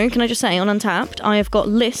also, can I just say, on Untapped, I have got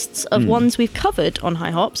lists of ones we've covered on High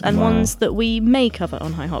Hops and ones that we may cover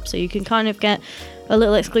on High Hops, so you can kind of get a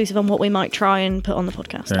little exclusive on what we might try and put on the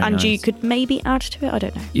podcast. Very nice. You could maybe add to it, I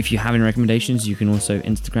don't know. If you have any recommendations, you can also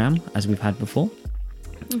Instagram, as we've had before.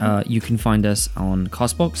 Mm-hmm. You can find us on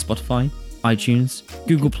Castbox, Spotify, iTunes,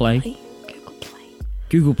 Google Play.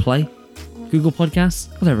 Google Podcasts,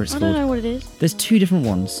 whatever it's called. I don't know what it is. There's 2 different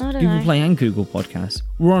ones. I don't Google know. Play and Google Podcasts.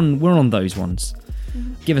 We're on those ones.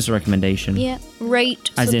 Give us a recommendation. Yeah.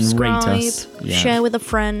 Rate, As subscribe, in rate us. Yeah. share with a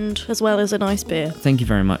friend, as well as a nice beer. Thank you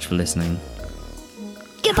very much for listening.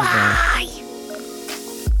 Goodbye!